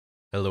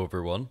Hello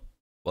everyone,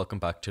 welcome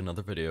back to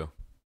another video.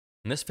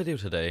 In this video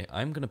today,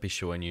 I'm going to be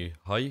showing you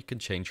how you can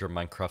change your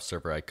Minecraft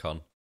server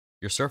icon.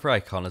 Your server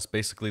icon is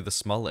basically the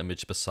small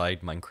image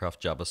beside Minecraft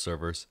Java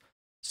servers,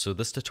 so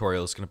this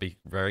tutorial is going to be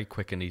very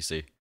quick and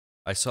easy.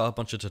 I saw a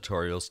bunch of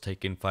tutorials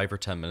taking 5 or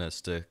 10 minutes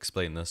to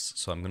explain this,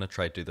 so I'm going to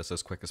try to do this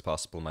as quick as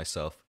possible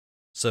myself.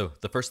 So,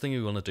 the first thing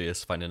you want to do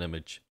is find an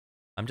image.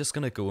 I'm just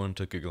going to go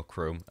into Google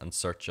Chrome and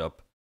search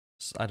up,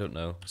 I don't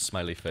know,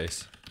 smiley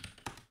face.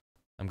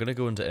 I'm going to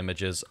go into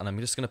images and I'm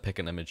just going to pick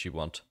an image you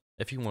want.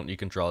 If you want, you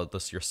can draw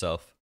this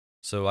yourself.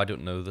 So I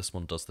don't know, this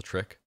one does the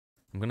trick.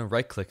 I'm going to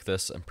right click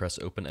this and press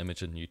open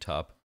image in new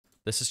tab.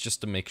 This is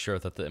just to make sure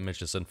that the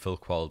image is in full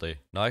quality.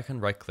 Now I can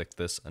right click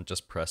this and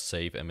just press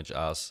save image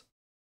as.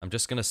 I'm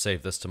just going to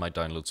save this to my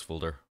downloads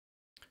folder.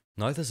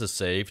 Now this is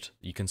saved,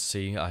 you can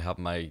see I have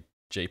my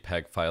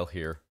JPEG file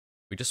here.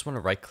 We just want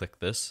to right click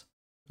this,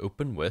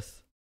 open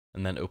with,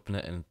 and then open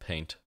it in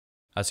Paint.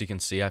 As you can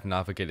see, I've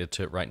navigated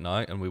to it right now,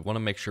 and we want to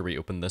make sure we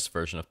open this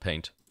version of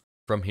Paint.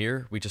 From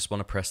here, we just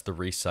want to press the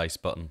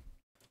Resize button.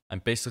 I'm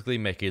basically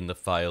making the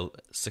file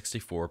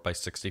 64 by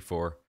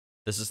 64.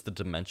 This is the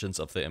dimensions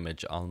of the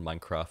image on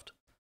Minecraft.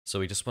 So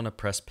we just want to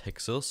press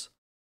pixels.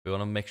 We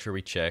want to make sure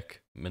we check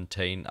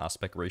maintain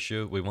aspect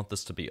ratio. We want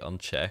this to be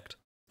unchecked.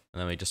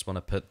 And then we just want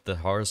to put the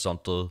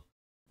horizontal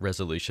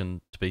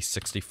resolution to be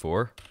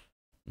 64.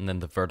 And then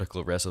the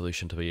vertical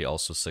resolution to be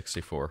also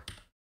 64.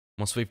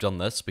 Once we've done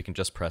this, we can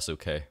just press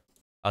OK.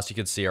 As you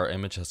can see, our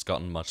image has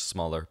gotten much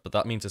smaller, but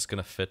that means it's going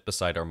to fit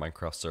beside our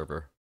Minecraft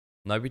server.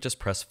 Now we just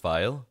press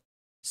File,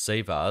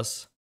 Save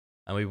As,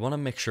 and we want to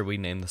make sure we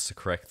name this the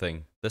correct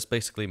thing. This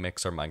basically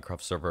makes our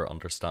Minecraft server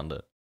understand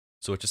it.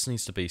 So it just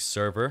needs to be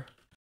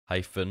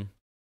server-icon.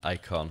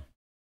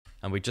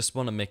 And we just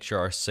want to make sure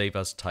our save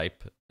as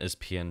type is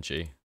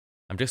PNG.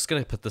 I'm just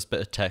going to put this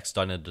bit of text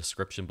down in the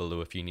description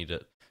below if you need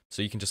it,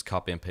 so you can just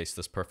copy and paste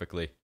this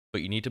perfectly.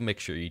 But you need to make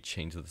sure you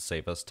change the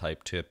save as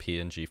type to a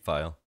PNG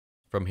file.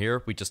 From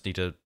here, we just need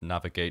to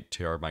navigate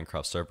to our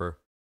Minecraft server.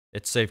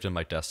 It's saved in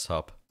my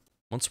desktop.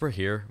 Once we're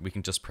here, we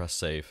can just press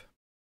save.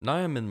 Now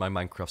I'm in my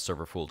Minecraft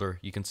server folder.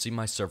 You can see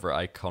my server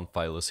icon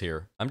file is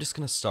here. I'm just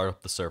going to start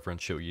up the server and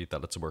show you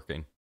that it's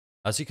working.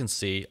 As you can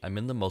see, I'm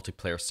in the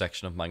multiplayer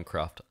section of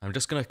Minecraft. I'm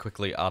just going to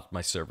quickly add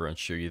my server and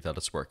show you that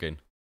it's working.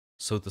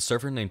 So the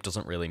server name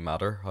doesn't really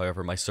matter,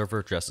 however my server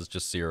address is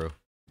just 0.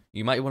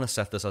 You might want to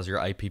set this as your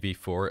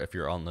IPv4 if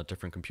you're on a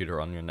different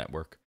computer on your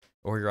network,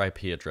 or your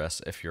IP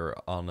address if you're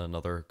on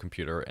another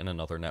computer in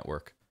another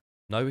network.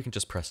 Now we can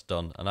just press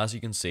done, and as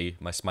you can see,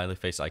 my smiley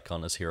face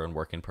icon is here and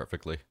working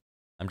perfectly.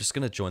 I'm just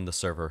going to join the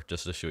server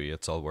just to show you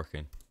it's all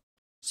working.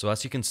 So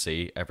as you can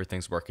see,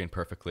 everything's working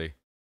perfectly.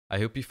 I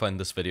hope you found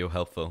this video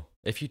helpful.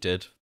 If you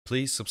did,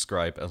 please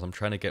subscribe as I'm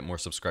trying to get more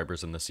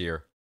subscribers in this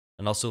year,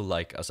 and also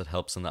like as it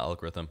helps in the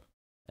algorithm.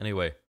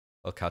 Anyway,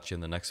 I'll catch you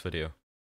in the next video.